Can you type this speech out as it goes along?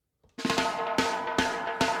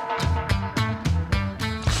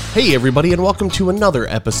Hey everybody, and welcome to another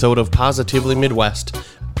episode of Positively Midwest.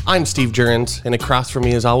 I'm Steve Jurens, and across from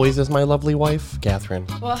me as always is my lovely wife, Catherine.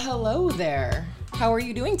 Well, hello there. How are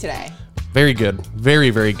you doing today? Very good. Very,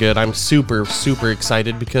 very good. I'm super, super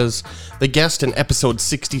excited because the guest in episode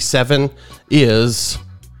 67 is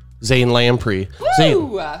Zane Lamprey. Woo!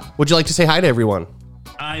 Zane, would you like to say hi to everyone?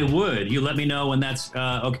 I would. You let me know when that's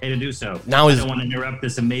okay to do so. Now I don't want to interrupt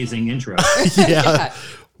this amazing intro. Yeah.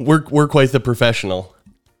 We're quite the professional.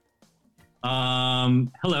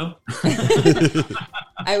 Hello.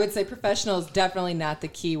 I would say professional is definitely not the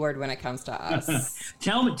key word when it comes to us.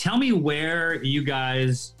 Tell me where you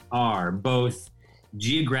guys are, both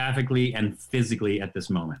geographically and physically at this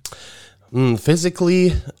moment.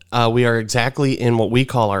 Physically, we are exactly in what we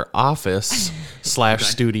call our office /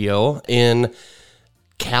 studio in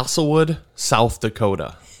Castlewood, South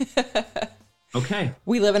Dakota. Okay.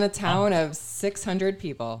 We live in a town of 600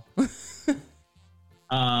 people.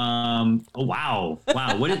 Oh, wow.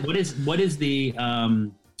 What is the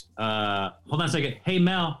hold on a second. Hey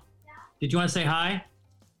Mel, did you want to say hi?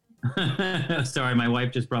 Sorry, my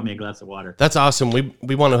wife just brought me a glass of water. That's awesome.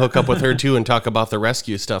 We want to hook up with her too and talk about the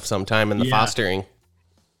rescue stuff sometime and the fostering.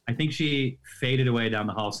 I think she faded away down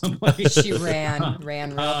the hall someplace. She ran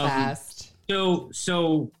real fast.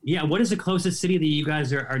 So yeah, what is the closest city that you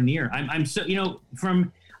guys are near? I'm so,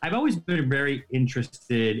 I've always been very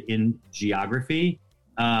interested in geography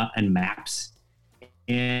and maps,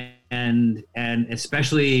 and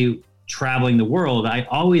especially traveling the world. I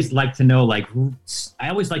always like to know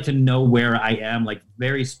where I am, like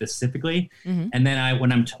very specifically. Mm-hmm. And then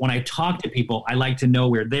when I talk to people, I like to know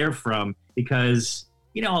where they're from, because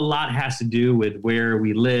a lot has to do with where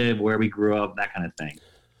we live, where we grew up, that kind of thing.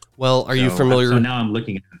 Well, are you familiar? So now I'm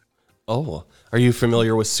looking at it. Oh, are you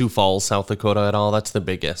familiar with Sioux Falls, South Dakota at all? That's the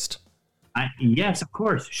biggest. Yes, of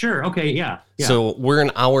course. Sure. Okay. Yeah. So we're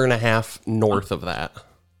an hour and a half north of that.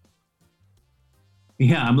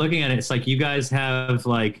 Yeah, I'm looking at it. It's like you guys have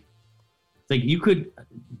some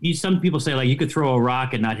people say like you could throw a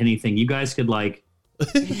rock and not hit anything. You guys could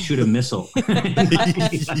shoot a missile.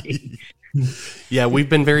 Yeah, we've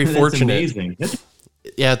been very fortunate. Amazing.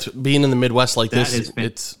 Yeah, being in the Midwest like this,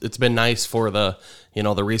 it's been nice for the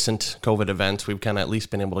recent COVID events. We've kind of at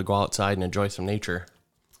least been able to go outside and enjoy some nature.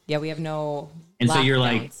 Yeah, we have no. And so you're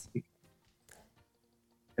like, I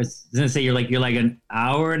was gonna say you're like an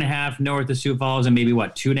hour and a half north of Sioux Falls and maybe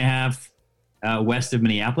 2.5 west of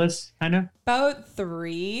Minneapolis, kind of. About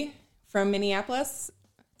 3 from Minneapolis.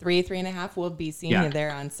 3.5. We'll be seeing you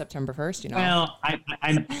there on September 1st. Well,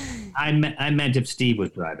 I meant if Steve was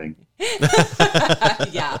driving.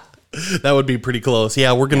 Yeah. That would be pretty close.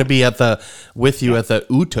 Yeah, we're going to be with you at the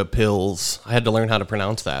Uta Pills. I had to learn how to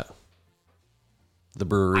pronounce that. The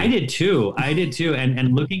brewery. I did too.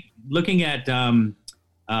 And looking at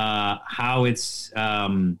how it's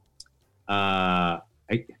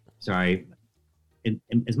sorry.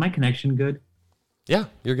 Is my connection good? Yeah,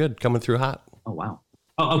 you're good. Coming through hot. Oh wow.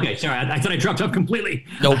 Oh, okay. Sorry, I thought I dropped off completely.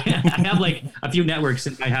 Nope. I have a few networks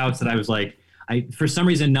in my house that I was for some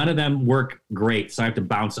reason none of them work great, so I have to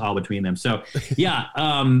bounce all between them. So yeah,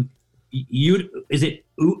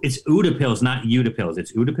 it's Uta Pills, not Uta Pills.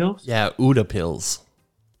 It's Uta Pills. Yeah, Uta Pills.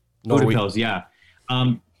 Uta Pills. Yeah.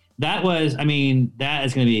 That is going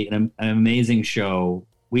to be an amazing show.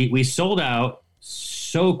 We sold out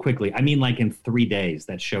so quickly. I mean, in 3 days,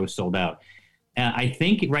 that show sold out. I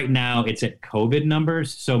think right now it's at COVID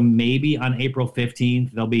numbers, so maybe on April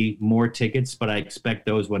 15th there'll be more tickets, but I expect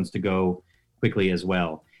those ones to go quickly as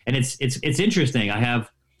well. And it's interesting. I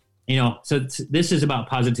have, this is about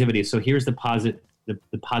positivity. So here's the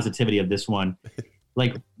positivity of this one.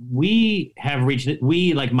 We have reached,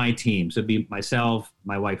 my team, so it'd be myself,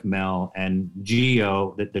 my wife Mel, and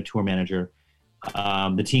Gio, the tour manager,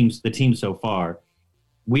 the team so far.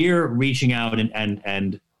 We're reaching out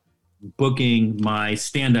and booking my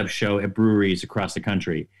stand-up show at breweries across the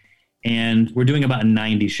country, and we're doing about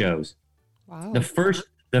 90 shows. Wow. The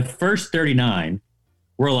first 39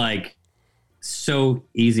 were so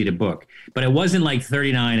easy to book, but it wasn't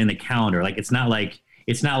 39 in the calendar. It's not like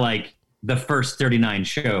the first 39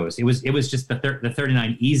 shows. It was just the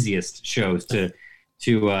 39 easiest shows to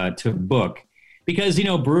book, because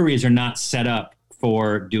breweries are not set up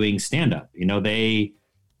for doing stand-up.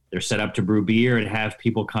 They're set up to brew beer and have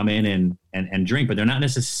people come in and drink, but they're not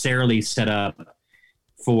necessarily set up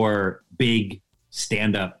for big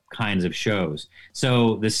stand-up kinds of shows.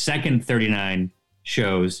 So the second 39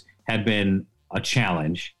 shows have been a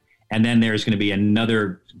challenge. And then there's going to be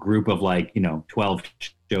another group of 12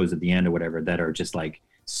 shows at the end or whatever that are just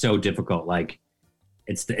so difficult.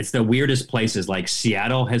 it's the weirdest places. Like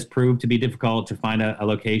Seattle has proved to be difficult to find a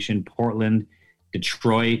location. Portland,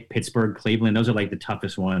 Detroit, Pittsburgh, Cleveland. Those are like the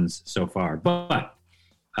toughest ones so far. But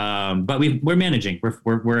we're managing.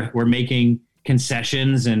 We're making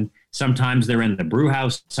concessions, and sometimes they're in the brew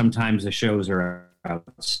house. Sometimes the shows are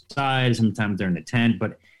outside. Sometimes they're in the tent.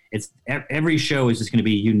 But it's every show is just going to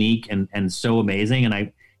be unique and so amazing. And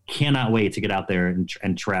I cannot wait to get out there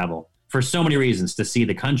and travel for so many reasons, to see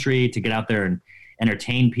the country, to get out there and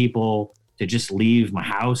entertain people, to just leave my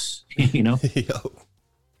house, you know?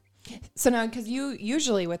 So now, because you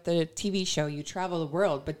usually with the TV show, you travel the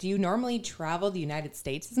world, but do you normally travel the United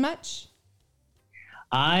States as much?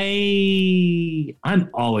 I'm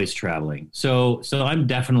always traveling. So I'm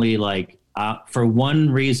definitely like, for one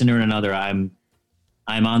reason or another, I'm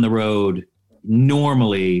on the road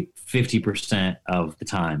normally 50% of the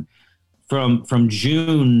time. From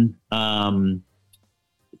June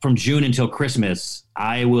until Christmas,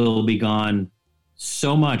 I will be gone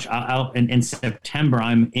so much. In September,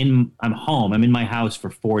 I'm home. I'm in my house for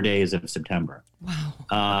 4 days of September.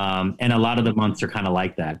 Wow. And a lot of the months are kind of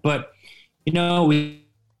like that. But you know, we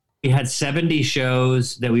had 70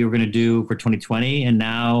 shows that we were going to do for 2020, and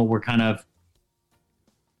now we're kind of,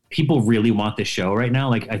 people really want this show right now.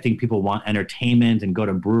 Like, I think people want entertainment and go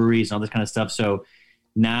to breweries and all this kind of stuff. So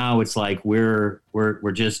now it's like we're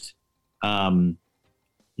just adding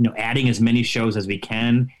as many shows as we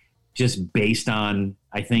can, just based on,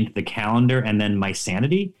 I think, the calendar and then my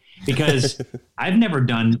sanity, because I've never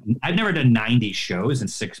done 90 shows in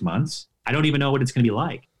 6 months. I don't even know what it's going to be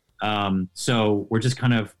like. So we're just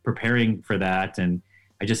kind of preparing for that, and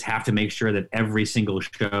I just have to make sure that every single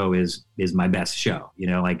show is my best show. You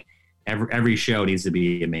know, like every show needs to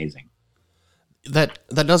be amazing. That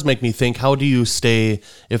does make me think, how do you stay,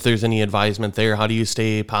 if there's any advisement there, how do you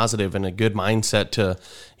stay positive and a good mindset to,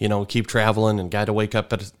 keep traveling and got to wake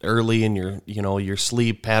up early, and your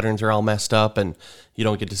sleep patterns are all messed up and you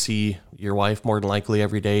don't get to see your wife more than likely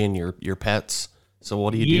every day and your pets. So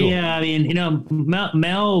what do you do? Yeah, I mean,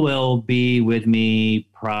 Mel will be with me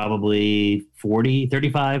probably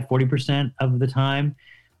 40% of the time.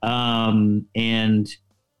 And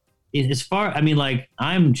as far, I mean, like,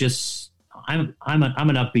 I'm an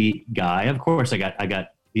upbeat guy. Of course I got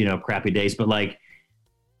crappy days, but like,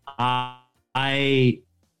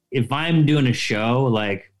 if I'm doing a show,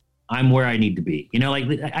 like, I'm where I need to be, like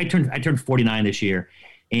I turned 49 this year,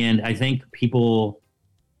 and I think people,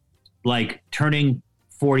 like, turning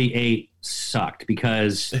 48 sucked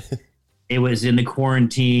because it was in the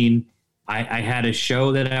quarantine. I had a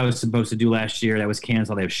show that I was supposed to do last year that was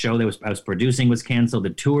canceled. I had a show that I was producing was canceled. The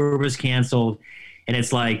tour was canceled. And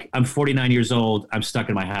it's like, I'm 49 years old. I'm stuck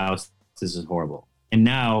in my house. This is horrible. And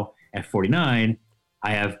now at 49,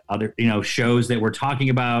 I have other, shows that we're talking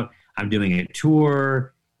about. I'm doing a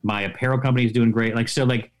tour. My apparel company is doing great.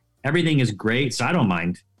 Everything is great. So I don't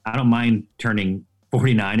mind turning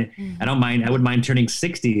 49. I wouldn't mind turning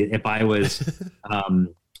 60 if I was,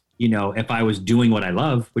 if I was doing what I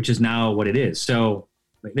love, which is now what it is. So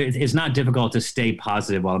it's not difficult to stay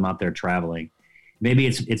positive while I'm out there traveling. Maybe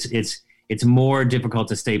it's more difficult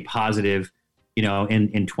to stay positive,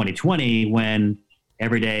 in 2020 when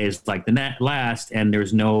every day is like the last and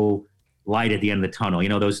there's no light at the end of the tunnel.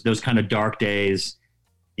 Those kind of dark days,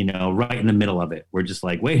 right in the middle of it. We're just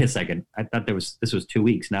like, wait a second. I thought this was 2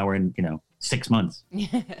 weeks. Now we're in, 6 months.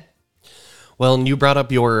 Well, and you brought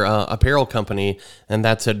up your apparel company, and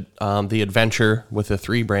that's the Adventure with the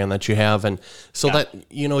 3 brand that you have. And so that,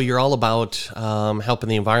 you're all about helping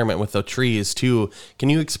the environment with the trees too. Can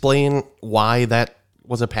you explain why that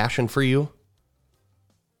was a passion for you?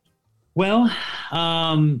 Well,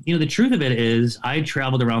 the truth of it is I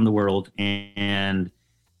traveled around the world and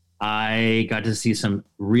I got to see some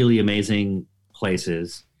really amazing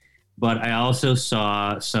places, but I also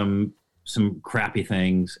saw some crappy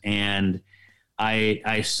things. And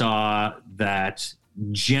I saw that,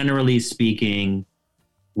 generally speaking,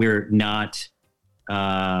 we're not,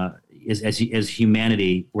 as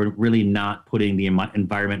humanity, we're really not putting the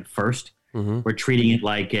environment first. Mm-hmm. We're treating it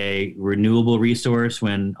like a renewable resource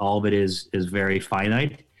when all of it is very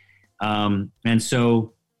finite. And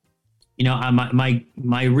so,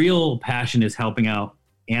 my real passion is helping out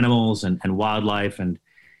animals and wildlife and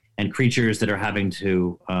creatures that are having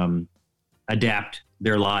to adapt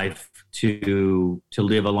their life to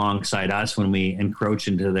live alongside us when we encroach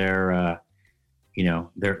into their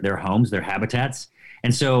homes, their habitats.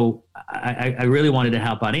 And so I really wanted to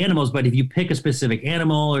help out animals, but if you pick a specific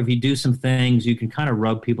animal or if you do some things, you can kind of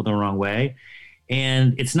rub people the wrong way.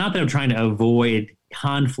 And it's not that I'm trying to avoid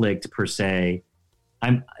conflict per se,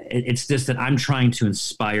 it's just that I'm trying to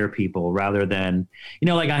inspire people rather than,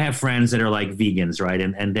 like I have friends that are like vegans, right?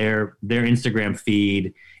 And their Instagram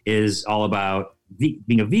feed is all about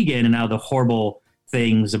being a vegan and now the horrible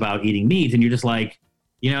things about eating meat. And you're just like,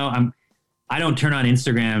 I don't turn on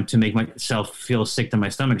Instagram to make myself feel sick to my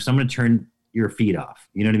stomach. So I'm going to turn your feed off.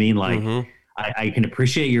 You know what I mean? Like I can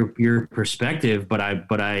appreciate your perspective, but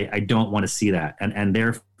I don't want to see that. And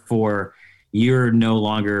therefore you're no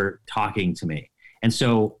longer talking to me. And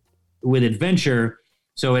so with Adventure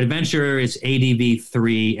is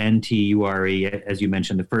ADV3NTURE, as you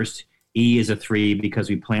mentioned. The first E is a 3 because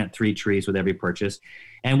we plant 3 trees with every purchase.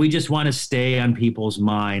 And we just want to stay on people's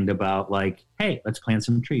mind about like, hey, let's plant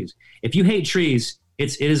some trees. If you hate trees,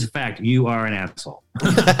 it is a fact. You are an asshole.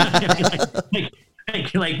 You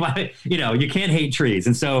can't hate trees.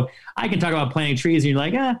 And so I can talk about planting trees and you're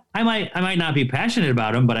like, I might not be passionate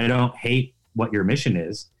about them, but I don't hate what your mission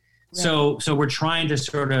is. Right. So we're trying to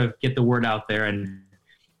sort of get the word out there. And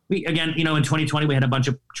we, again, in 2020, we had a bunch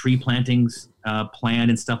of tree plantings planned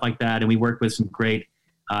and stuff like that. And we worked with some great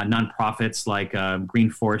nonprofits like Green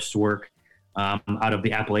Forest Work out of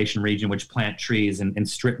the Appalachian region, which plant trees in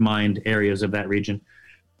strip mined areas of that region,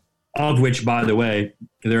 of which, by the way,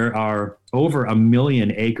 there are over 1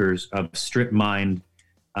 million acres of strip mined,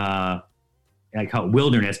 I call it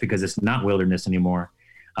wilderness because it's not wilderness anymore,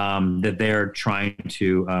 that they're trying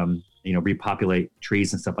to, repopulate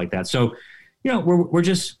trees and stuff like that. So, we're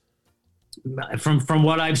just, from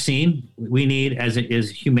what I've seen, we need, as it is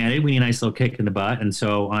humanity, we need a nice little kick in the butt. And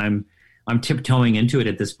so I'm tiptoeing into it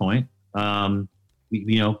at this point. Buy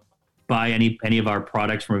any of our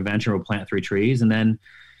products from Adventure, we'll plant 3 trees, and then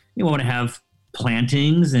we want to have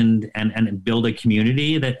plantings and build a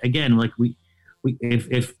community that, again, like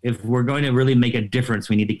if we're going to really make a difference,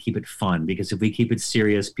 we need to keep it fun, because if we keep it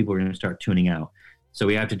serious, people are going to start tuning out. So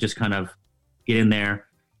we have to just kind of get in there,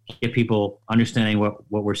 get people understanding what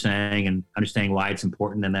we're saying and understanding why it's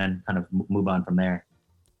important, and then kind of move on from there.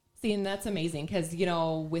 See, and that's amazing because,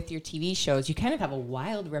 with your TV shows, you kind of have a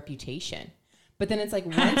wild reputation. But then it's like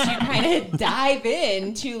once you kind of dive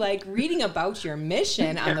into like reading about your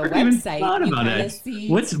mission on the website, you kind of see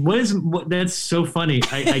that's so funny.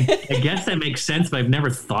 I guess that makes sense, but I've never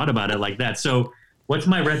thought about it like that. So what's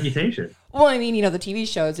my reputation? Well, I mean, the TV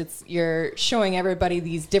shows, you're showing everybody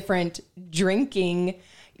these different drinking,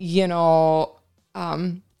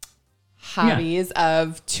 hobbies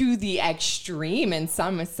of to the extreme in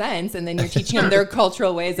some sense, and then you're teaching them their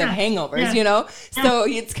cultural ways of hangovers, So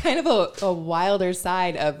it's kind of a wilder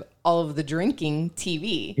side of all of the drinking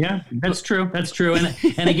TV. Yeah, that's true.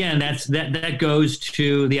 And again, that goes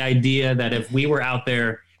to the idea that if we were out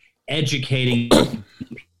there educating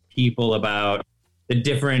people about the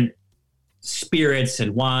different spirits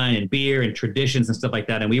and wine and beer and traditions and stuff like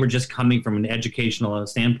that, and we were just coming from an educational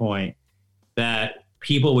standpoint, that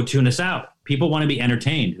people would tune us out. People want to be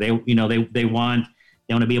entertained. They want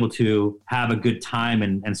to be able to have a good time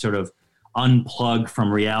and sort of unplug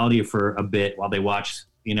from reality for a bit while they watch,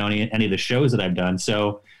 any of the shows that I've done.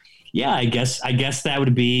 So yeah, I guess that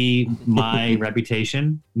would be my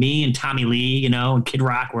reputation. Me and Tommy Lee, and Kid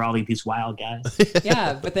Rock, we're all like these wild guys.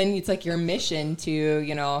 Yeah, but then it's like your mission to,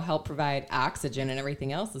 help provide oxygen and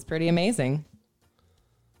everything else is pretty amazing.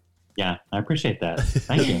 Yeah, I appreciate that.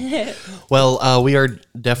 Thank you. Well, we are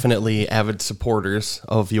definitely avid supporters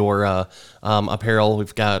of your apparel.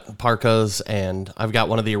 We've got parkas, and I've got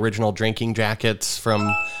one of the original drinking jackets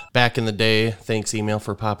from back in the day. Thanks, email,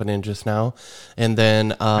 for popping in just now. And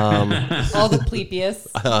then all the plebius.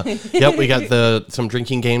 Yep, we got some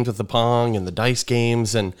drinking games with the pong and the dice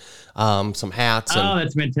games, and some hats. Oh,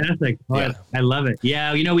 that's fantastic! Yeah. I love it.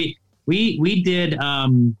 Yeah, we did.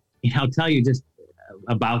 I'll tell you just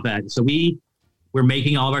about that. So we're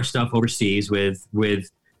making all of our stuff overseas with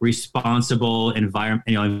responsible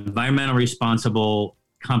environmental responsible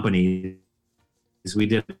companies. We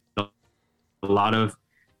did a lot of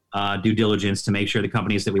due diligence to make sure the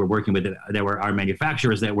companies that we were working with that were our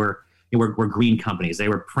manufacturers that were green companies. They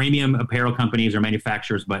were premium apparel companies or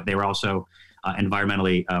manufacturers, but they were also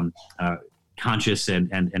environmentally conscious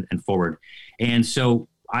and forward. And so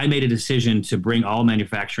I made a decision to bring all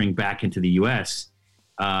manufacturing back into the U.S.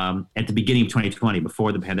 At the beginning of 2020,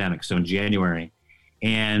 before the pandemic, so in January.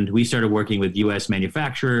 And we started working with U.S.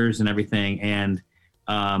 manufacturers and everything. And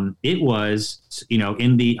it was,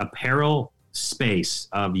 in the apparel space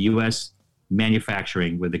of U.S.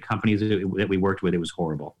 manufacturing with the companies that we worked with, it was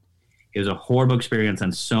horrible. It was a horrible experience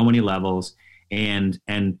on so many levels, and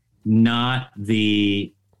not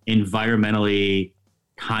the environmentally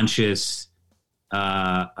conscious,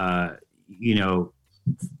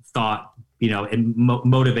 thought and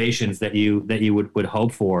motivations that you would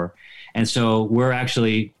hope for. And so we're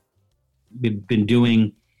actually been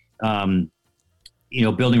doing, building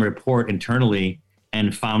a report internally,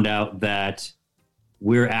 and found out that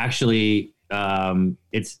we're actually, we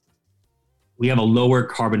have a lower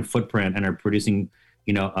carbon footprint and are producing,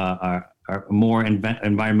 a more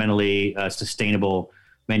environmentally sustainable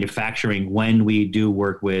manufacturing when we do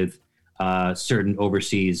work with certain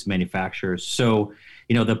overseas manufacturers. So,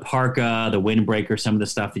 the Parka, the Windbreaker, some of the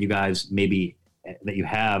stuff that you guys that you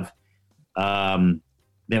have,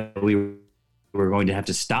 that we were going to have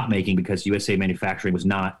to stop making because USA manufacturing was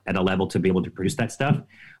not at a level to be able to produce that stuff.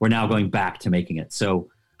 We're now going back to making it. So,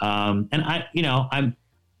 and I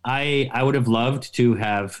would have loved to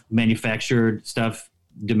have manufactured stuff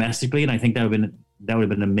domestically, and I think that would have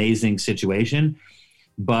been an amazing situation.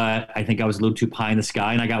 But I think I was a little too pie in the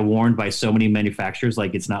sky, and I got warned by so many manufacturers,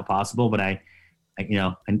 like, it's not possible. But I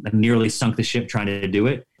nearly sunk the ship trying to do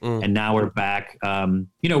it. And now we're back,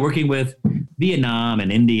 working with Vietnam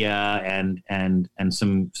and India and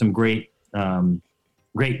some great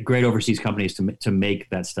overseas companies to make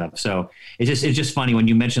that stuff. So it's just funny when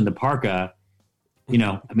you mentioned the Parka.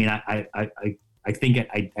 I think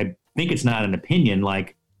it's not an opinion.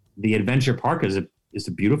 Like, the Adventure Parka is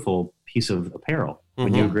a beautiful piece of apparel.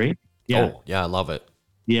 Would you agree? Yeah. Oh, yeah, I love it.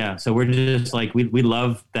 Yeah. So we're just like, we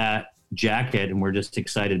love that jacket, and we're just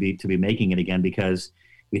excited to be making it again, because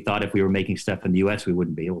we thought if we were making stuff in the US, we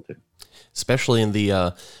wouldn't be able to. Especially in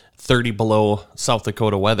the 30 below South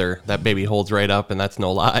Dakota weather, that baby holds right up, and that's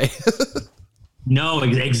no lie. No,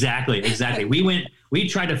 exactly. We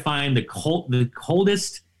tried to find the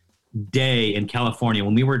coldest day in California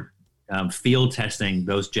when we were field testing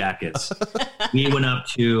those jackets. We went up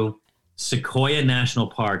to Sequoia National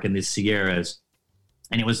Park in the Sierras,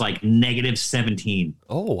 and it was like -17.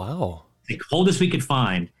 Oh, wow. The coldest we could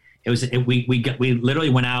find. We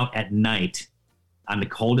literally went out at night on the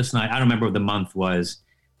coldest night. I don't remember what the month was.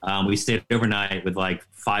 We stayed overnight with like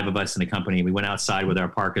 5 of us in the company. We went outside with our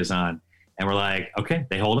parkas on, and we're like, okay,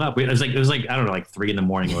 they hold up. It was like I don't know, like 3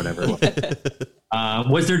 a.m. or whatever.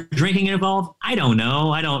 Was there drinking involved? I don't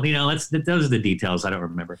know. Those are the details. I don't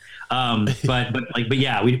remember. But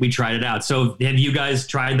yeah, we tried it out. So have you guys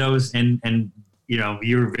tried those and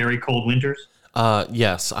your very cold winters?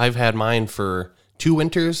 Yes, I've had mine for 2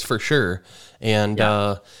 winters for sure. And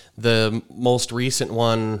the most recent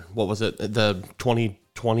one, what was it? The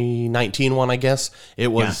 2019 one, I guess.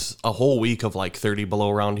 It was a whole week of like 30 below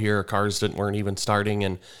around here. Cars weren't even starting,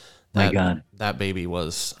 and that baby I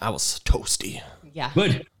was toasty. Yeah.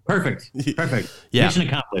 Good. Perfect. Yeah. Mission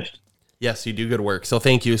accomplished. Yes, you do good work. So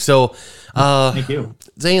thank you. So, thank you.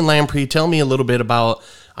 Zane Lamprey, tell me a little bit about,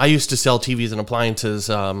 I used to sell TVs and appliances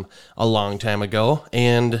a long time ago.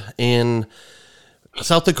 And in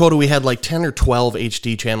South Dakota, we had like 10 or 12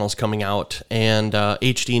 HD channels coming out, and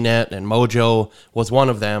HDNet and Mojo was one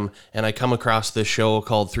of them. And I come across this show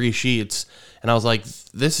called 3 Sheets, and I was like,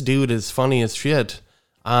 this dude is funny as shit.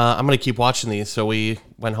 I'm going to keep watching these. So we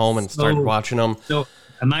went home and started watching them. So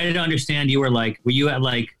am I to understand were you at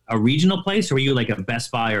like a regional place, or were you like a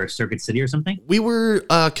Best Buy or a Circuit City or something? We were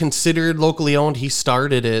considered locally owned. He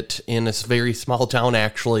started it in a very small town,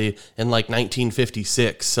 actually, in like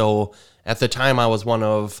 1956. So at the time, I was one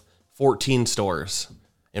of 14 stores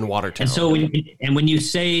in Watertown. And so when you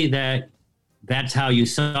say that's how you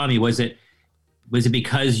saw me, was it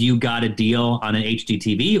because you got a deal on an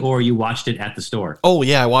HDTV, or you watched it at the store? Oh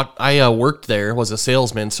yeah, I worked there, was a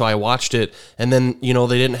salesman, so I watched it, and then they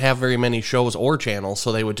didn't have very many shows or channels,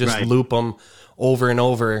 so they would just loop them over and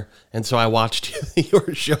over, and so I watched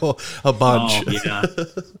your show a bunch. Oh yeah,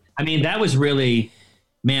 I mean that was really,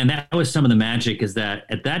 man, that was some of the magic. Is that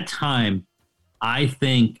at that time, I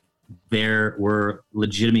think there were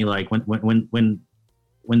legitimately like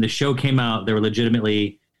when the show came out, there were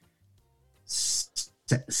legitimately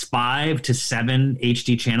 5 to 7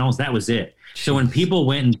 HD channels. That was it. So when people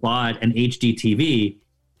went and bought an HD TV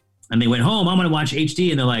and they went home, I'm going to watch HD,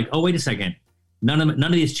 and they're like, oh, wait a second. None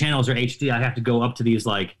of these channels are HD. I have to go up to these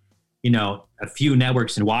a few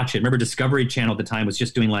networks and watch it. Remember Discovery Channel at the time was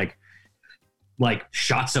just doing like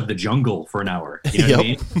shots of the jungle for an hour. You know what I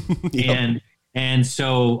mean? Yep. And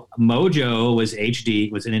so Mojo was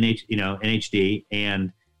HD, was in HD,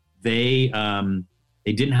 and they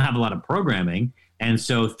didn't have a lot of programming. And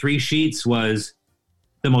so 3 Sheets was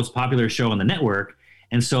the most popular show on the network.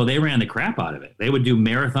 And so they ran the crap out of it. They would do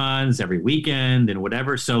marathons every weekend and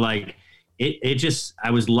whatever. So like it just,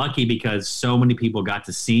 I was lucky because so many people got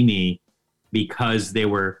to see me because they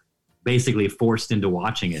were basically forced into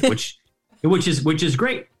watching it, which is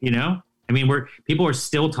great. I mean, people are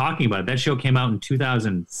still talking about it. That show came out in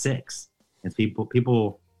 2006. And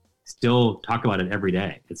people still talk about it every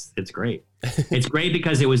day. It's great. It's great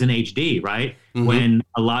because it was in HD, right? Mm-hmm. When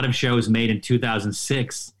a lot of shows made in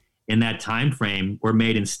 2006 in that time frame were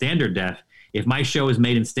made in standard def. If my show was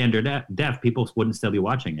made in standard def, people wouldn't still be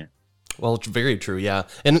watching it. Well, it's very true, yeah.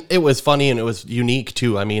 And it was funny and it was unique,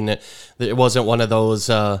 too. I mean, it wasn't one of those,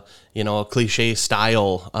 cliche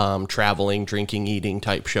style traveling, drinking, eating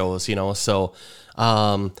type shows, So,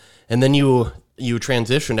 and then you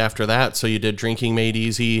transitioned after that. So you did Drinking Made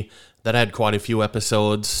Easy. That had quite a few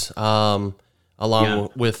episodes along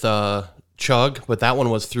with Chug. But that one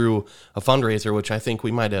was through a fundraiser, which I think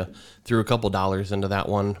we might have threw a couple dollars into that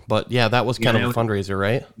one. But yeah, that was kind of a fundraiser,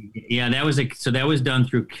 right? Yeah, that was done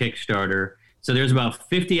through Kickstarter. So there's about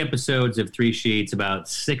 50 episodes of 3 Sheets, about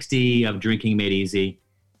 60 of Drinking Made Easy.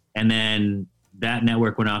 And then that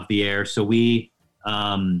network went off the air. So we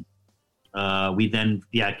then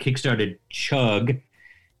kickstarted Chug.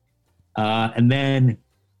 And then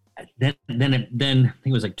I think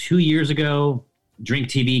it was like 2 years ago, Drink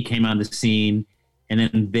TV came on the scene, and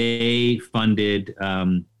then they funded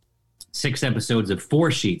 6 episodes of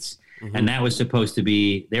 4 Sheets. Mm-hmm. And that was they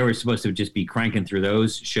were supposed to just be cranking through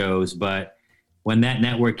those shows. But when that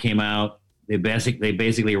network came out, they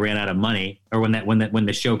basically ran out of money. Or when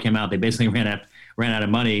the show came out, they basically ran out of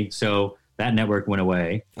money. So that network went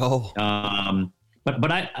away. Oh.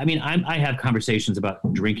 But I have conversations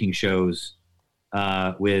about drinking shows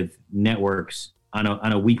with networks on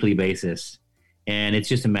a weekly basis. And it's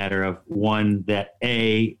just a matter of one that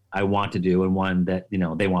I want to do and one that,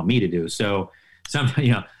 they want me to do. So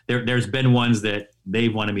there's been ones that they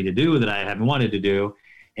wanted me to do that I haven't wanted to do.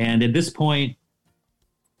 And at this point,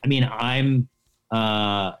 I mean, I've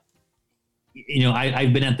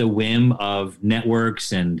been at the whim of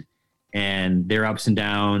networks and their ups and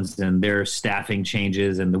downs and their staffing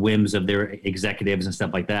changes and the whims of their executives and stuff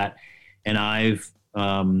like that. And I've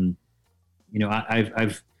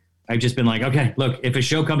just been like, okay, look, if a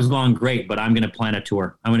show comes along, great, but I'm going to plan a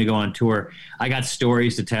tour. I'm going to go on tour. I got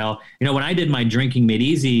stories to tell. When I did my Drinking Made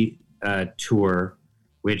Easy tour,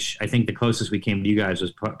 which I think the closest we came to you guys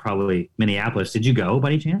was probably Minneapolis. Did you go by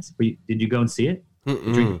any chance? Did you go and see it?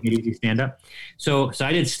 Drinking Made Easy stand up. So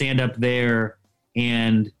I did stand up there,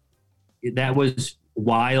 and that was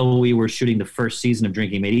while we were shooting the first season of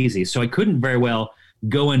Drinking Made Easy. So I couldn't very well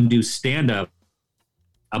go and do stand up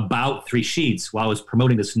about 3 Sheets while I was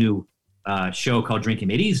promoting this new show called Drinking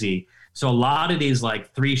Made Easy. So a lot of these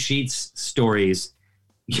like 3 Sheets stories,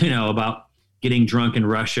 about getting drunk in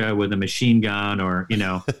Russia with a machine gun, or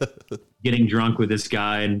getting drunk with this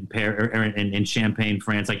guy in Champagne,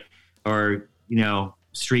 France,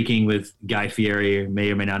 streaking with Guy Fieri,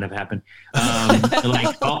 may or may not have happened.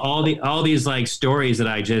 All these like stories that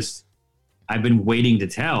I've been waiting to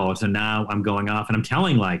tell. So now I'm going off and I'm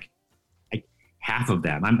telling like half of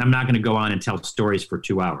them. I'm not going to go on and tell stories for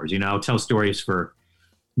 2 hours. I'll tell stories for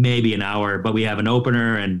maybe an hour, but we have an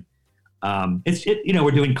opener, and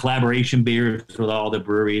we're doing collaboration beers with all the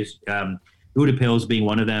breweries. Buddha Pills being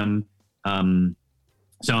one of them.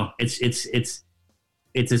 So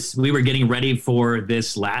we were getting ready for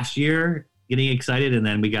this last year, getting excited, and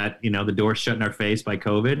then we got the door shut in our face by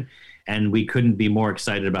COVID, and we couldn't be more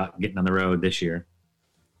excited about getting on the road this year.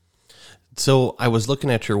 So I was looking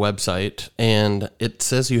at your website, and it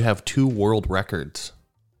says you have 2 world records.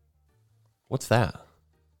 What's that?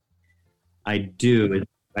 I do.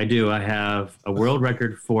 I have a world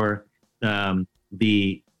record for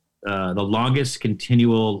the longest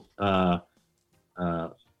continual live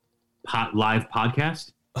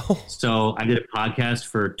podcast. Oh. So I did a podcast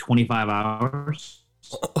for 25 hours,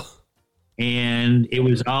 and it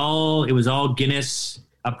was all Guinness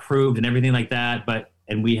approved and everything like that.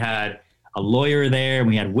 And we had a lawyer there, and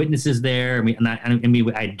we had witnesses there, and I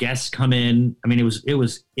had guests come in. I mean, it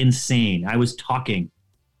was insane. I was talking.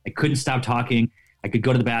 I couldn't stop talking. I could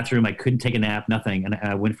go to the bathroom. I couldn't take a nap, nothing. And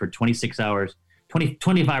I went for 25 or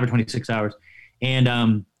 26 hours.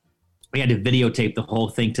 And we had to videotape the whole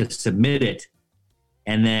thing to submit it.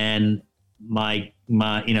 And then my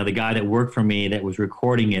the guy that worked for me that was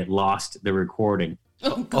recording it lost the recording.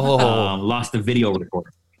 Lost the video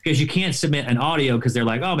recording. Because you can't submit an audio because they're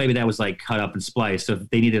like, oh, maybe that was like cut up and spliced. So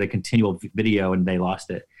they needed a continual video and they lost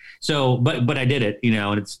it. So, but I did it,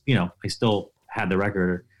 and it's, I still had the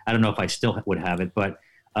record. I don't know if I still would have it, but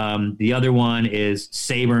the other one is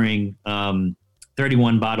savoring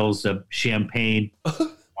 31 bottles of champagne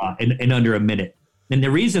in under a minute. And the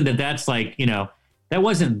reason that's like, that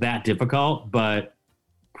wasn't that difficult, but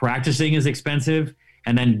practicing is expensive.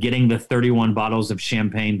 And then getting the 31 bottles of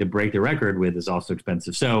champagne to break the record with is also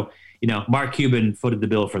expensive. So, Mark Cuban footed the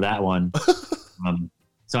bill for that one.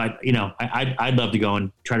 So I'd love to go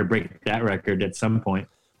and try to break that record at some point.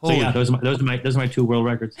 So yeah, those are my 2 world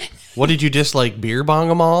records. What did you just like beer bong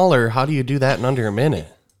them all, or how do you do that in under a minute?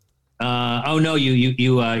 Oh no,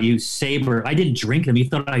 you saber. I didn't drink them. You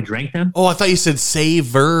thought I drank them? Oh, I thought you said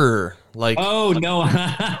savor. Like, oh no,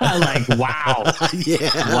 like wow,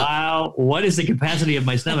 yeah, wow. What is the capacity of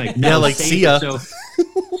my stomach? No, yeah, like savor. see ya.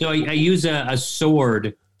 So I use a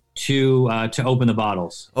sword to open the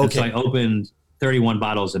bottles. Okay, and so I opened 31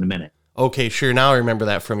 bottles in a minute. Okay, sure. Now I remember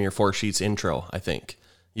that from your 4 Sheets intro. I think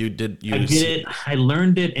you did. I did it. I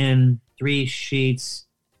learned it in 3 Sheets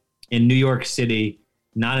in New York City.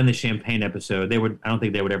 Not in the Champagne episode. I don't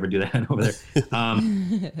think they would ever do that over there.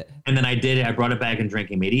 And then I did it. I brought it back in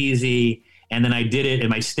Drinking Made Easy. And then I did it in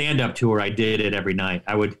my stand-up tour. I did it every night.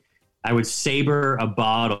 I would saber a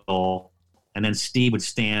bottle, and then Steve would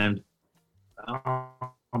stand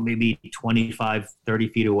maybe 25, 30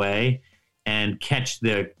 feet away and catch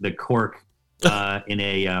the cork in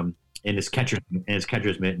his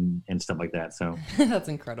catcher's mitt and stuff like that. So that's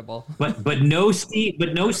incredible. But no Steve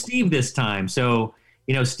this time. So.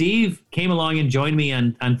 Steve came along and joined me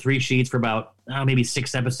on 3 Sheets for about maybe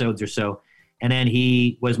 6 episodes or so, and then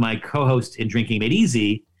he was my co-host in Drinking Made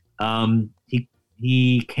Easy.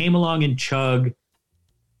 He came along in Chug.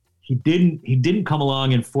 He didn't come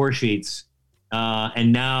along in 4 Sheets,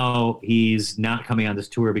 and now he's not coming on this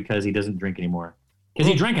tour because he doesn't drink anymore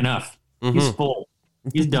because he drank enough. Mm-hmm. He's full.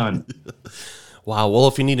 He's done. Wow. Well,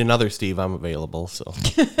 if you need another Steve, I'm available. So.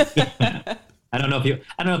 I don't know if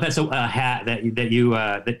that's a hat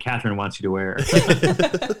that Catherine wants you to wear.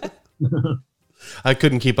 I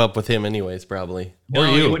couldn't keep up with him anyways, probably. No,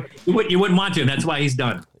 or you wouldn't want to. And that's why he's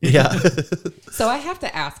done. Yeah. So I have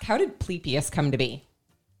to ask, how did Pleepius come to be?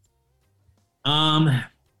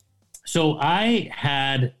 So I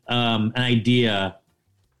had an idea,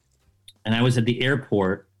 and I was at the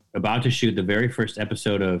airport about to shoot the very first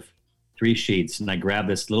episode of 3 Sheets, and I grabbed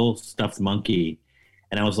this little stuffed monkey,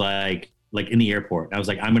 and I was like in the airport. I was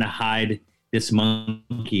like, I'm going to hide this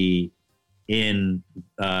monkey in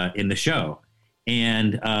the show.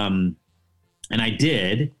 And I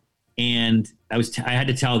did. And I had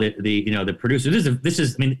to tell the producer, this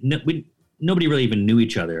is, I mean, nobody really even knew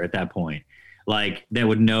each other at that point. Like that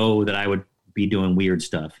would know that I would be doing weird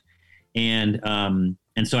stuff. And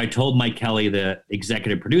so I told Mike Kelly, the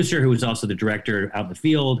executive producer, who was also the director out in the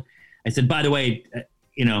field, I said, by the way,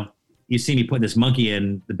 you see me put this monkey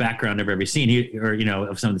in the background of every scene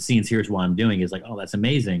of some of the scenes. Here's what I'm doing. Is like, oh, that's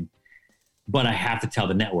amazing. But I have to tell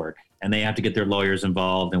the network, and they have to get their lawyers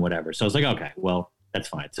involved and whatever. So I was like, okay, well, that's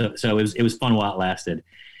fine. So it was fun while it lasted.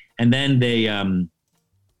 And then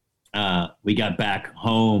we got back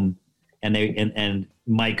home, and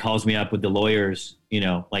Mike calls me up with the lawyers,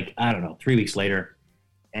 like, I don't know, 3 weeks later.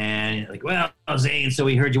 And like, well, Zane, so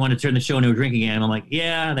we heard you want to turn the show into a drinking game. I'm like,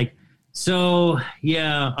 yeah, like, so,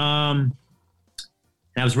 yeah. And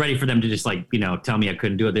I was ready for them to just tell me I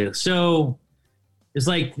couldn't do it. So it's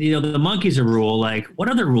like, the monkeys a rule. Like, what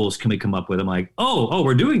other rules can we come up with? I'm like, oh,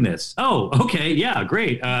 we're doing this. Oh, okay. Yeah,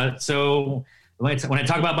 great. So when I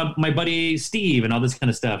talk about my buddy Steve and all this kind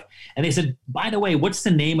of stuff, and they said, by the way, what's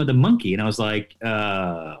the name of the monkey? And I was like,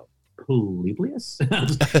 Polybius?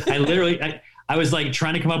 I was like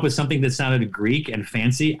trying to come up with something that sounded Greek and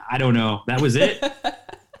fancy. I don't know. That was it.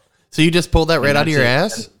 So you just pulled that right out of your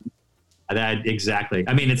ass? That exactly.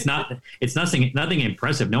 I mean, it's nothing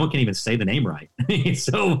impressive. No one can even say the name right.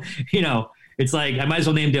 So, it's like I might as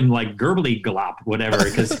well named him like Gerbly Glop, whatever,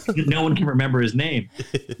 because no one can remember his name.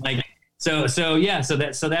 Like, so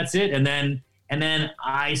that's it. And then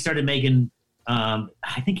I started making.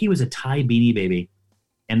 I think he was a Thai Beanie Baby,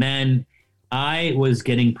 and then I was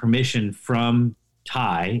getting permission from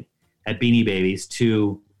Thai at Beanie Babies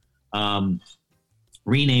to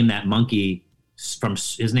rename that monkey from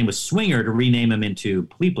his name was Swinger to rename him into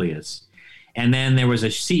Pleepius. And then there was a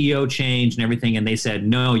CEO change and everything, and they said,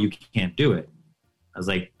 no, you can't do it. I was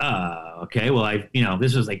like, okay, well,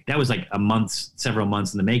 that was like several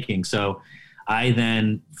months in the making. So I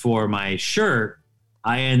then, for my shirt,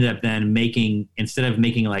 I ended up then instead of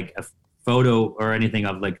making like a photo or anything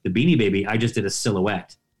of like the Beanie Baby, I just did a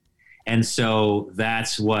silhouette. And so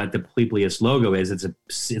that's what the Pleepius logo is.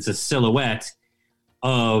 It's a silhouette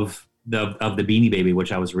of the Beanie Baby,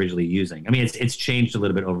 which I was originally using. I mean, it's changed a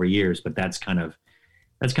little bit over years, but that's kind of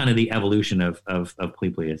the evolution of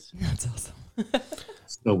Pleepius. That's awesome.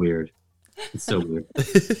 It's so weird. It's so weird.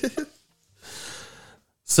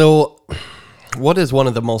 So, what is one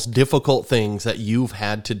of the most difficult things that you've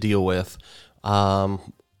had to deal with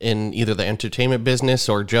in either the entertainment business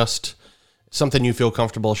or just something you feel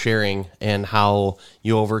comfortable sharing and how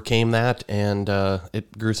you overcame that and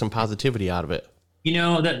it grew some positivity out of it. You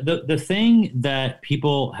know, the thing that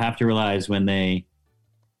people have to realize when they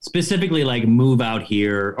specifically like move out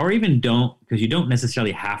here, or even don't, because you don't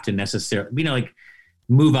necessarily have to like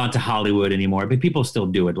move out to Hollywood anymore, but people still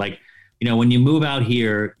do it. Like, you know, when you move out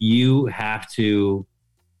here, you have to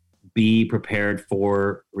be prepared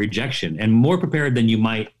for rejection, and more prepared than you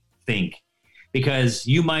might think, because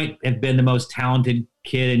you might have been the most talented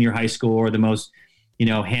kid in your high school, or the most, you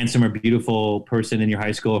know, handsome or beautiful person in your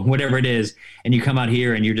high school, whatever it is. And you come out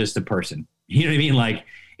here and you're just a person, you know what I mean? Like,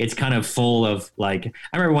 it's kind of full of like,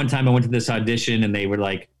 I remember one time I went to this audition and they were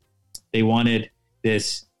like, they wanted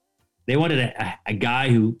a guy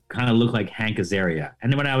who kind of looked like Hank Azaria.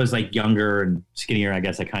 And then when I was like younger and skinnier, I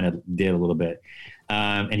guess I kind of did a little bit.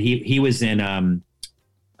 And he was in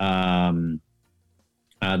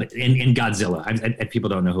Godzilla. People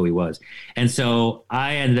don't know who he was. And so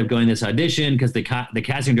I ended up going to this audition because the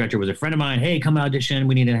casting director was a friend of mine. Hey, come audition.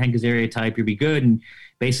 We need a Hank Azaria type. You'll be good. And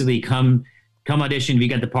basically come audition. If you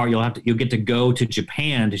get the part, you'll get to go to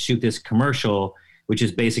Japan to shoot this commercial, which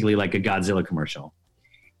is basically like a Godzilla commercial.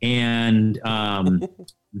 And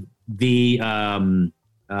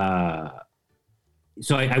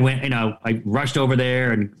so I went, you know, I rushed over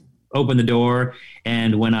there and opened the door.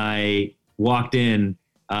 And when I walked in,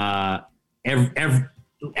 everyone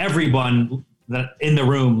that in the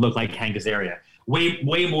room looked like Hank Azaria,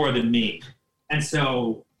 way more than me. And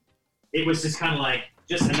so it was just kind of like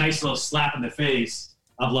just a nice little slap in the face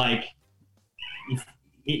of like,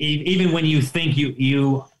 even when you think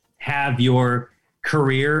you have your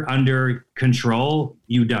career under control,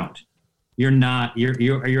 you don't. You're not.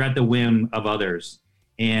 You're at the whim of others,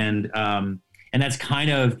 and that's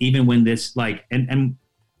kind of even when this like and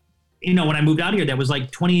you know, when I moved out here, that was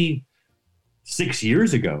like 26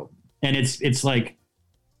 years ago, and it's like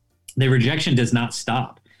the rejection does not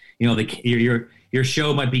stop. You know, your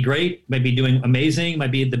show might be great, might be doing amazing,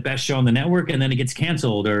 might be the best show on the network, and then it gets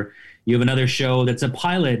canceled, or you have another show that's a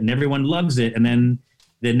pilot and everyone loves it, and then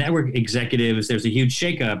the network executives, there's a huge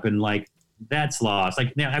shakeup, and like that's lost.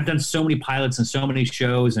 Like now, I've done so many pilots and so many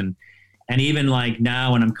shows, and even like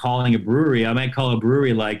now when I'm calling a brewery, I might call a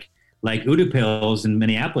brewery like Udapils in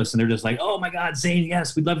Minneapolis, and they're just like, oh my God, Zane,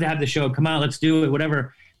 yes, we'd love to have the show. Come out, let's do it,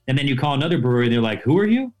 whatever. And then you call another brewery, and they're like, who are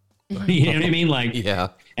you? You know what I mean? Like, yeah.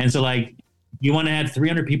 And so like, you want to have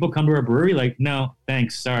 300 people come to our brewery? Like, no,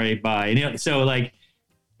 thanks, sorry, bye. And, you know, so like,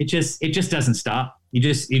 it just doesn't stop. You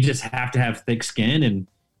just have to have thick skin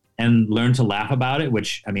and learn to laugh about it,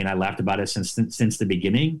 which, I mean, I laughed about it since the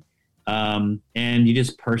beginning. And you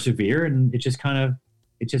just persevere, and it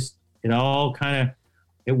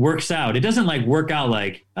works out. It doesn't like work out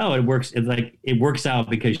like, oh, it works. It's like, it works out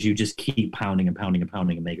because you just keep pounding and pounding and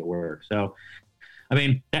pounding and make it work. So, I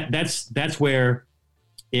mean, that's where,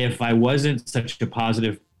 if I wasn't such a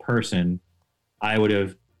positive person, I would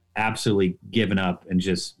have absolutely given up and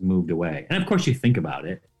just moved away. And of course you think about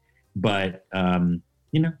it, but,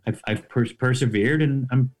 you know, I've persevered, and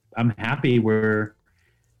I'm happy where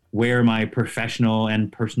my professional and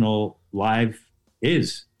personal life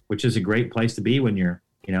is, which is a great place to be when you're,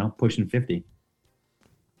 you know, pushing 50.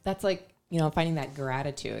 That's like, you know, finding that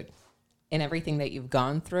gratitude in everything that you've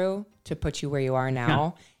gone through to put you where you are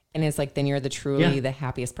now. Yeah. And it's like, then you're the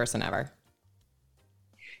happiest person ever.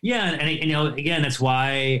 Yeah. And, you know, again, that's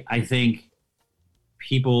why I think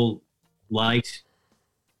people liked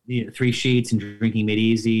Three Sheets and Drinking Made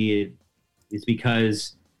Easy. It's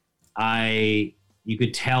because you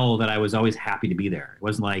could tell that I was always happy to be there. It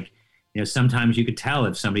wasn't like, you know, sometimes you could tell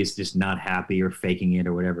if somebody's just not happy or faking it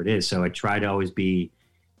or whatever it is. So I try to always be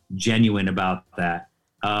genuine about that.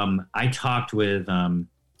 I talked with,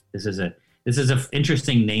 this is an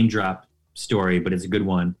interesting name drop story, but it's a good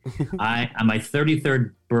one. On my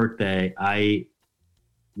 33rd birthday, I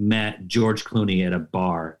met George Clooney at a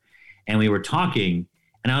bar, and we were talking,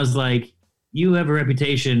 and I was like, you have a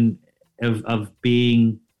reputation of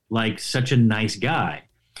being like such a nice guy.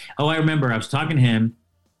 Oh, I remember I was talking to him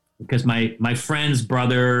because my friend's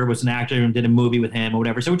brother was an actor and did a movie with him or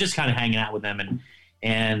whatever. So we're just kind of hanging out with them,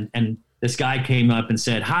 and this guy came up and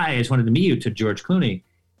said, hi, I just wanted to meet you, to George Clooney.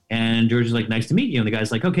 And George is like, nice to meet you. And the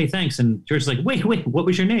guy's like, okay, thanks. And George is like, wait, what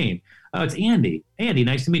was your name? Oh, it's Andy. Andy,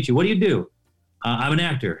 nice to meet you. What do you do? I'm an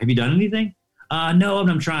actor. Have you done anything? No,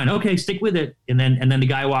 I'm trying. Okay, stick with it. And then the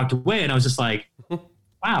guy walked away, and I was just like,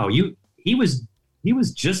 wow, he was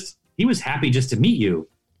happy just to meet you.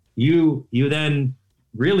 You then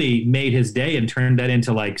really made his day and turned that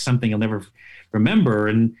into like something he'll never remember.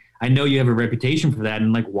 And I know you have a reputation for that.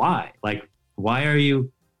 And like, why? Like, why are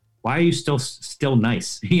you still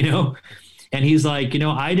nice? You know? And he's like,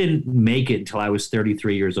 I didn't make it until I was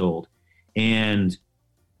 33 years old. And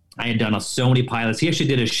I had done so many pilots. He actually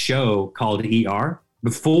did a show called ER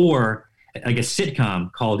before, like a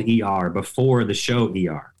sitcom called ER before the show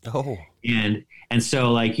ER. Oh. And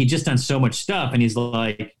so like, he just done so much stuff, and he's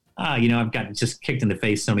like, I've gotten just kicked in the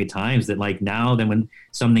face so many times that like now then when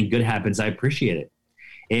something good happens, I appreciate it.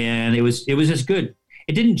 And it was just good.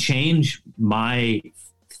 It didn't change my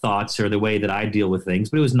thoughts or the way that I deal with things,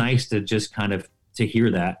 but it was nice to just kind of to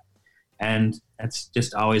hear that. And that's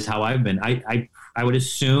just always how I've been. I would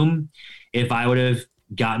assume if I would have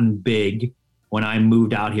gotten big when I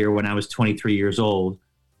moved out here when I was 23 years old,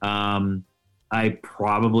 I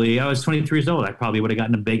was 23 years old. I probably would have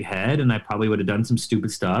gotten a big head, and I probably would have done some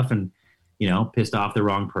stupid stuff and, pissed off the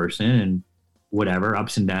wrong person and whatever,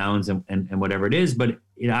 ups and downs and whatever it is. But,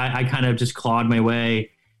 I kind of just clawed my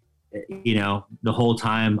way, the whole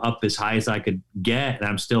time up as high as I could get, and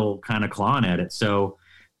I'm still kind of clawing at it. So,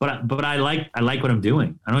 but I like what I'm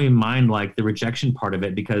doing. I don't even mind like the rejection part of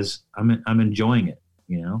it because I'm enjoying it.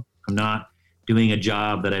 I'm not doing a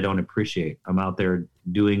job that I don't appreciate. I'm out there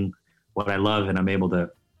doing what I love, and I'm able to,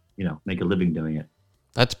 make a living doing it.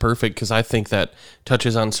 That's perfect, because I think that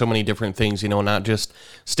touches on so many different things, not just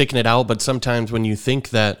sticking it out, but sometimes when you think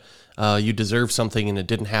that you deserve something and it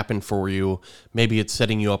didn't happen for you, maybe it's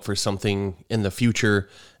setting you up for something in the future,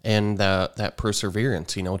 and that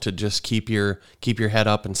perseverance, to just keep your head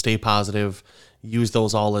up and stay positive, use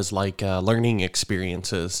those all as like learning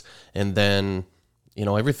experiences, and then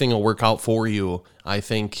everything will work out for you, I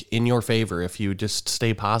think, in your favor if you just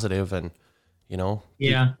stay positive and,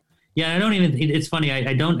 Yeah. Yeah. It's funny.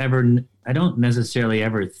 I don't necessarily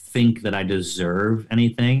ever think that I deserve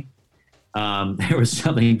anything. There was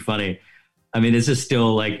something funny. I mean, this is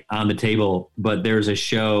still like on the table, but there's a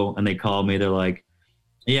show and they called me. They're like,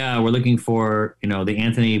 yeah, we're looking for, the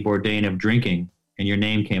Anthony Bourdain of drinking, and your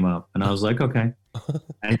name came up. And I was like, okay.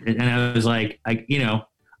 and I was like,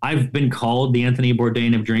 I've been called the Anthony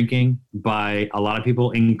Bourdain of drinking by a lot of people,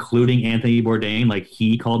 including Anthony Bourdain. Like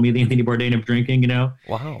he called me the Anthony Bourdain of drinking,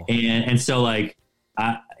 Wow. And so like,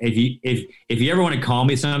 if you ever want to call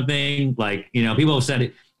me something, like, people have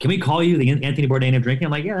said, can we call you the Anthony Bourdain of drinking?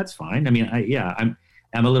 I'm like, yeah, that's fine. I mean, I'm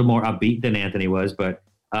a little more upbeat than Anthony was, but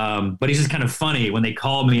he's just kind of funny when they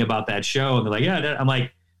call me about that show and they're like, yeah, I'm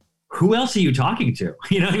like, who else are you talking to?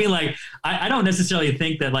 You know what I mean? Like, I don't necessarily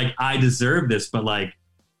think that like I deserve this, but like,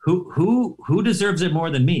 who deserves it more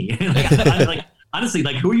than me? like, honestly,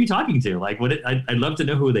 like, who are you talking to? Like, I'd love to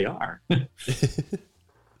know who they are.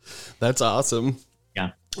 That's awesome.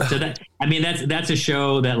 Yeah. So that's a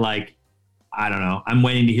show that like, I don't know, I'm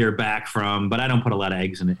waiting to hear back from, but I don't put a lot of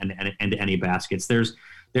eggs into any baskets.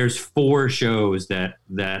 There's 4 shows that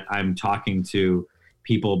I'm talking to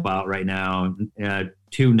people about right now,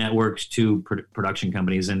 2 networks, 2 production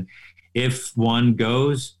companies. And if one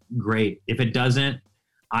goes, great. If it doesn't,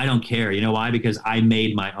 I don't care. You know why? Because I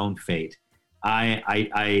made my own fate.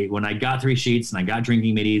 I when I got 3 Sheets and I got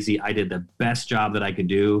Drinking Made Easy, I did the best job that I could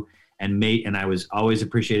do, and I was always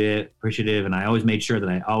appreciative, and I always made sure that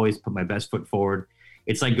I always put my best foot forward.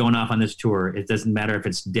 It's like going off on this tour. It doesn't matter if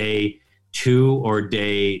it's day 2 or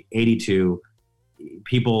day 82.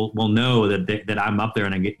 People will know that I'm up there,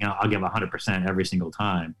 and I'll give 100% every single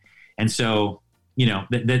time. And so,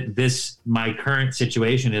 this my current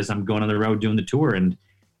situation is I'm going on the road doing the tour,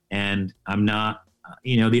 and I'm not,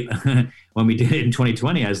 when we did it in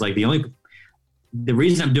 2020, I was like, the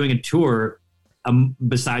reason I'm doing a tour,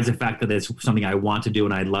 besides the fact that it's something I want to do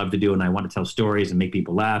and I love to do, and I want to tell stories and make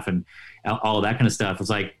people laugh and all of that kind of stuff. It's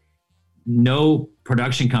like, no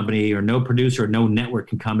production company or no producer or no network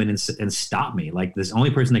can come in and stop me. Like, this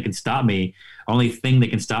only person that can stop me, only thing that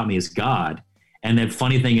can stop me is God. And the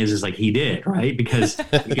funny thing is like, he did, right? Because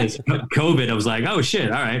COVID, I was like, oh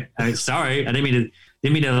shit. All right. Sorry. I didn't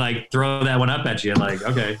mean to like throw that one up at you. Like,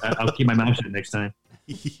 okay, I'll keep my mouth shut next time.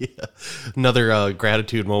 Yeah. Another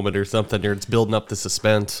gratitude moment or something, or it's building up the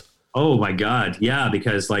suspense. Oh my God. Yeah.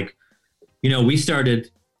 Because like, we started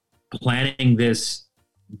planning this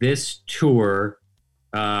tour,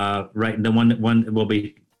 right. The one will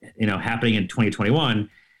be, happening in 2021.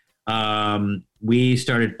 We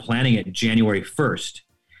started planning it January 1st,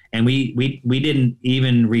 and we didn't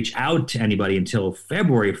even reach out to anybody until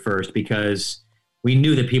February 1st, because we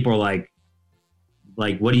knew that people are like,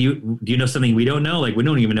 what do you know something we don't know? Like, we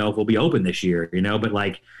don't even know if we'll be open this year, but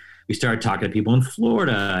like, we started talking to people in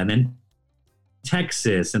Florida, and then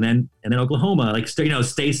Texas, and then Oklahoma, like,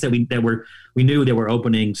 states that we knew that were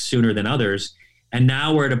opening sooner than others. And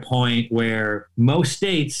now we're at a point where most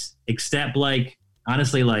states, except like,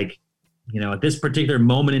 honestly, like, at this particular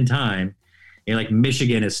moment in time, like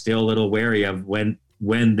Michigan is still a little wary of when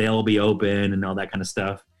they'll be open and all that kind of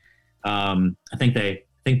stuff. I think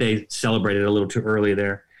they celebrated a little too early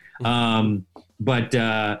there. But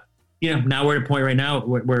now we're at a point right now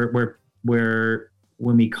where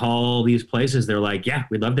when we call these places, they're like, yeah,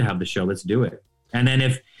 we'd love to have the show. Let's do it. And then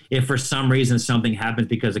if for some reason something happens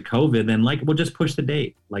because of COVID, then like, we'll just push the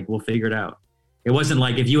date. Like, we'll figure it out. It wasn't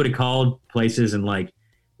like if you would have called places and like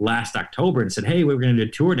last October and said, hey, we're going to do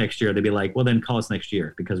a tour next year, they'd be like, well, then call us next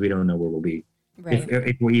year because we don't know where we'll be. Right.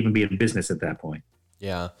 If we'll even be in business at that point.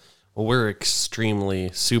 Yeah. Well, we're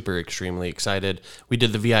super extremely excited. We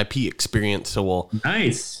did the VIP experience, so we'll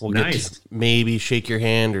get to maybe shake your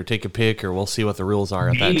hand or take a pic, or we'll see what the rules are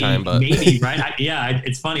at that time. But maybe, right?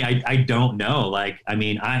 It's funny. I don't know. Like, I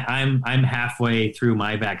mean, I'm halfway through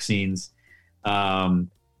my vaccines, and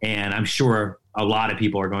I'm sure a lot of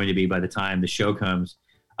people are going to be by the time the show comes.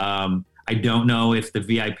 I don't know if the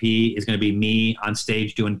VIP is going to be me on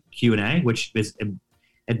stage doing Q&A, which is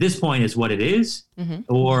at this point is what it is,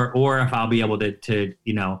 or if I'll be able to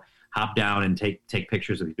hop down and take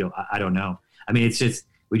pictures of people. I don't know. I mean, it's just,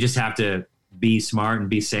 we just have to be smart and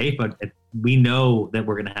be safe, but we know that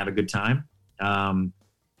we're going to have a good time.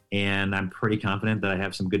 And I'm pretty confident that I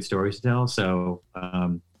have some good stories to tell. So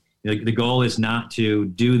the goal is not to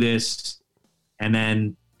do this and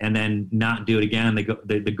then not do it again.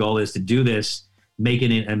 The goal is to do this, make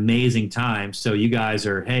it an amazing time. So you guys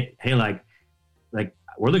are, hey, like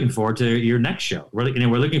we're looking forward to your next show. We're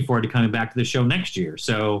looking forward to coming back to the show next year.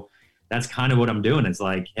 So that's kind of what I'm doing. It's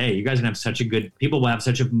like, hey, you guys are gonna have people will have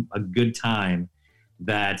such a good time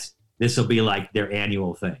that this will be like their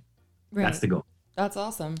annual thing. Right. That's the goal. That's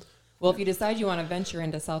awesome. Well, if you decide you want to venture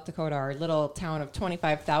into South Dakota, our little town of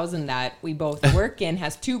 25,000 that we both work in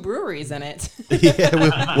has 2 breweries in it.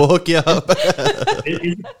 Yeah, we'll hook you up.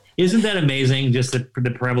 Isn't that amazing? Just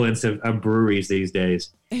the prevalence of breweries these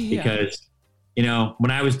days. Because, when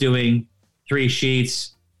I was doing 3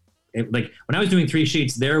 Sheets,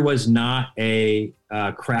 there was not a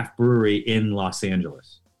craft brewery in Los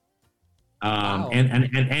Angeles. Wow.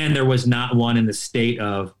 And there was not one in the state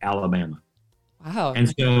of Alabama. Wow. And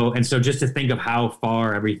so just to think of how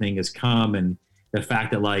far everything has come, and the fact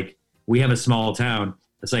that like we have a small town,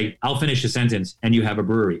 it's like, I'll finish a sentence and you have a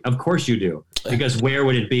brewery. Of course you do. Because where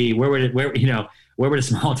would it be? Where would a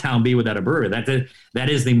small town be without a brewery? That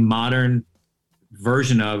is the modern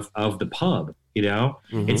version of the pub,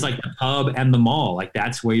 It's like the pub and the mall. Like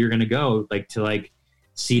that's where you're going to go, like to like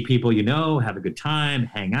see people, have a good time,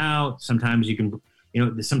 hang out. Sometimes you can,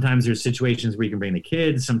 sometimes there's situations where you can bring the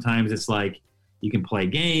kids. Sometimes it's like, you can play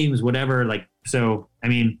games, whatever. Like, so, I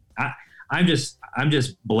mean, I'm just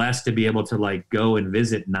blessed to be able to like go and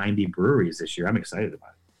visit 90 breweries this year. I'm excited about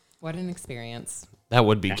it. What an experience. That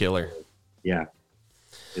would be killer. Yeah.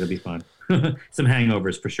 It'll be fun. Some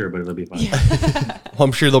hangovers for sure, but it'll be fun. Yeah. Well,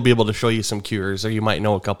 I'm sure they'll be able to show you some cures, or you might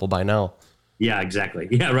know a couple by now. Yeah, exactly.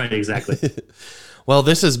 Yeah, right. Exactly. Well,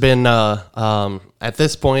 this has been, at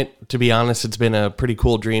this point, to be honest, it's been a pretty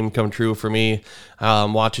cool dream come true for me,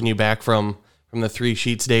 watching you back from the 3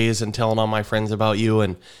 Sheets days and telling all my friends about you.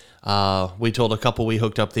 And we told a couple we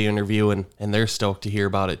hooked up the interview, and they're stoked to hear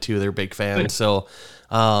about it too. They're big fans. Good. So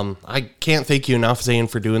I can't thank you enough, Zane,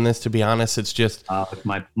 for doing this. To be honest, it's just it's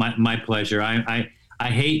my pleasure. I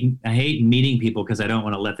hate meeting people because I don't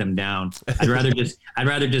want to let them down. I'd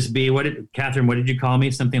rather just be Catherine, what did you call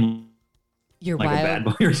me? Something your like wild, a bad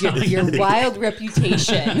boy or something. Your wild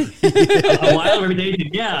reputation. A wild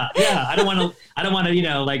reputation. Yeah. I don't want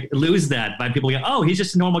to, like lose that by people going, oh, he's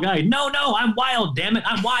just a normal guy. No, I'm wild. Damn it,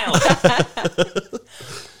 I'm wild.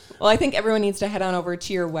 Well, I think everyone needs to head on over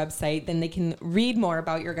to your website. Then they can read more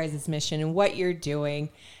about your guys' mission and what you're doing.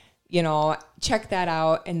 Check that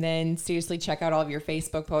out, and then seriously check out all of your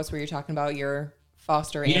Facebook posts where you're talking about your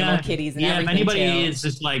foster animal kitties and everything. If anybody is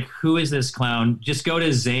just like, who is this clown? Just go to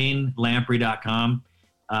zanelamprey.com,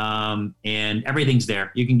 and everything's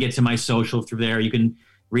there. You can get to my social through there. You can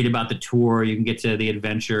read about the tour. You can get to the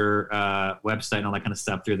adventure website and all that kind of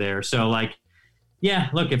stuff through there. So like,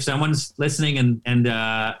 look, if someone's listening and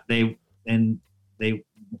they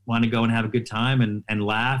want to go and have a good time and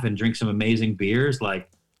laugh and drink some amazing beers, like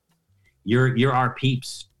you're our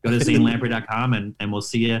peeps. Go to zanelamprey.com and we'll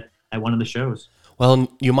see you at one of the shows.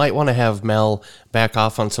 Well, you might want to have Mel back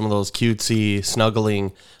off on some of those cutesy,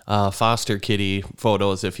 snuggling foster kitty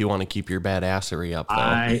photos if you want to keep your badassery up,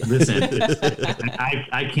 though. Listen,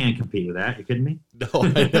 I can't compete with that. You kidding me? No,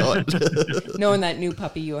 I know it. Knowing that new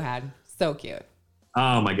puppy you had, so cute.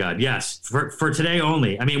 Oh, my God, yes. For today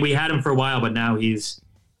only. I mean, we had him for a while, but now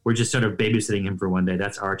we're just sort of babysitting him for one day.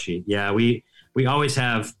 That's Archie. Yeah, we always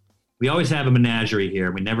have a menagerie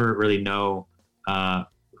here. We never really know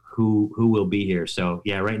who will be here. So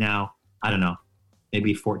yeah, right now, I don't know,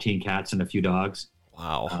 maybe 14 cats and a few dogs.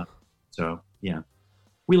 Wow. So yeah,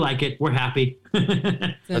 we like it. We're happy.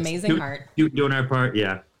 It's an amazing heart. Doing our part.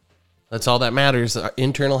 Yeah. That's all that matters.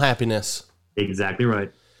 Internal happiness. Exactly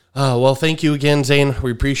right. Well, thank you again, Zane.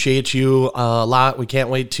 We appreciate you a lot. We can't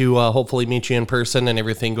wait to hopefully meet you in person and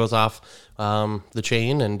everything goes off the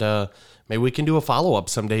chain. And maybe we can do a follow-up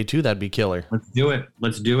someday, too. That'd be killer. Let's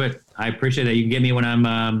do it. I appreciate that. You can get me when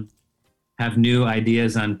I'm have new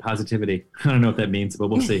ideas on positivity. I don't know what that means, but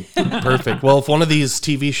we'll see. Perfect. Well, if one of these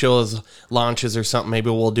TV shows launches or something, maybe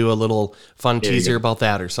we'll do a little fun teaser about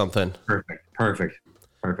that or something.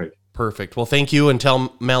 Perfect. Well, thank you, and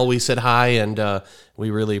tell Mel we said hi, and we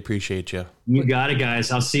really appreciate you. You got it, guys.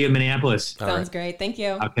 I'll see you in Minneapolis. Sounds great. Thank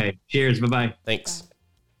you. Okay. Cheers. Bye-bye. Thanks.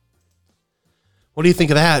 What do you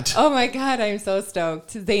think of that? Oh my God, I'm so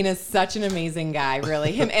stoked. Zane is such an amazing guy,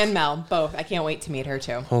 really. Him and Mel, both. I can't wait to meet her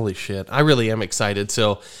too. Holy shit. I really am excited.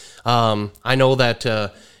 So I know that,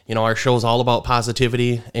 our show is all about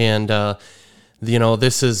positivity, and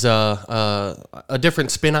this is a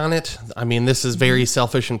different spin on it. I mean, this is very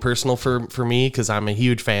selfish and personal for me because I'm a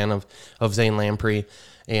huge fan of Zane Lamprey.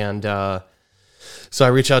 And so I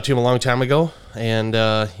reached out to him a long time ago, and,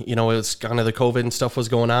 it was kind of the COVID and stuff was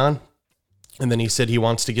going on. And then he said he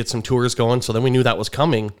wants to get some tours going. So then we knew that was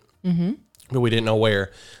coming, but we didn't know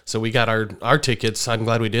where. So we got our tickets. I'm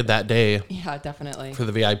glad we did that day. Yeah, definitely. For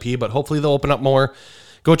the VIP, but hopefully they'll open up more.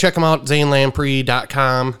 Go check them out,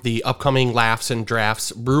 zanelamprey.com. The upcoming Laughs and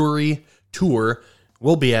Drafts Brewery Tour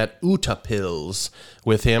will be at Utapils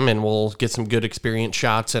with him, and we'll get some good experience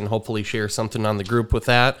shots and hopefully share something on the group with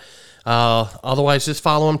that. Otherwise, just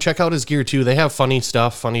follow him. Check out his gear, too. They have funny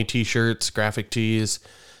stuff, funny T-shirts, graphic tees.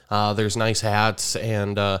 There's nice hats,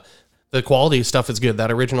 and the quality stuff is good.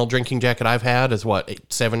 That original drinking jacket I've had is,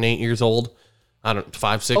 7, 8 years old? I don't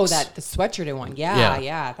 5, 6. Oh, the sweatshirt one.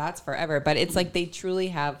 Yeah, that's forever. But it's like they truly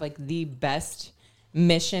have like the best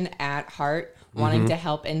mission at heart, wanting to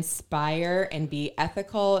help inspire and be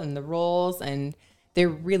ethical in the roles, and they're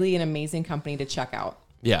really an amazing company to check out.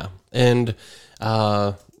 Yeah, and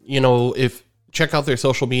if check out their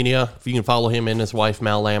social media, if you can follow him and his wife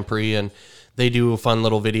Mel Lamprey, and they do fun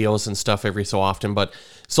little videos and stuff every so often, but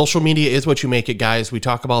social media is what you make it, guys. We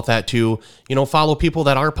talk about that too. Follow people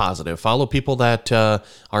that are positive. Follow people that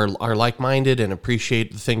are like-minded and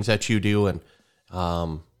appreciate the things that you do. And,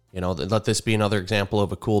 let this be another example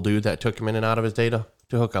of a cool dude that took a minute out of his day to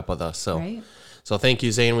hook up with us. So thank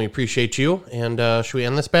you, Zane. We appreciate you. And should we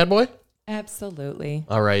end this bad boy? Absolutely.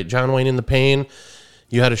 All right. John Wayne in the Pain.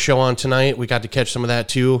 You had a show on tonight. We got to catch some of that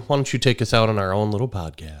too. Why don't you take us out on our own little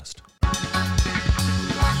podcast?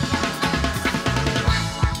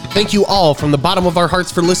 Thank you all from the bottom of our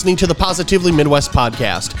hearts for listening to the Positively Midwest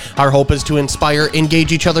podcast. Our hope is to inspire,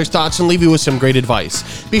 engage each other's thoughts, and leave you with some great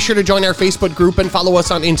advice. Be sure to join our Facebook group and follow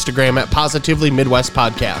us on Instagram at Positively Midwest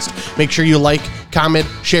Podcast. Make sure you like, comment,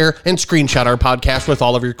 share, and screenshot our podcast with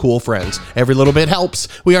all of your cool friends. Every little bit helps.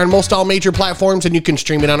 We are on most all major platforms, and you can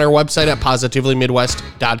stream it on our website at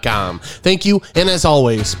positivelymidwest.com. Thank you, and as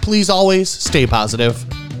always, please always stay positive.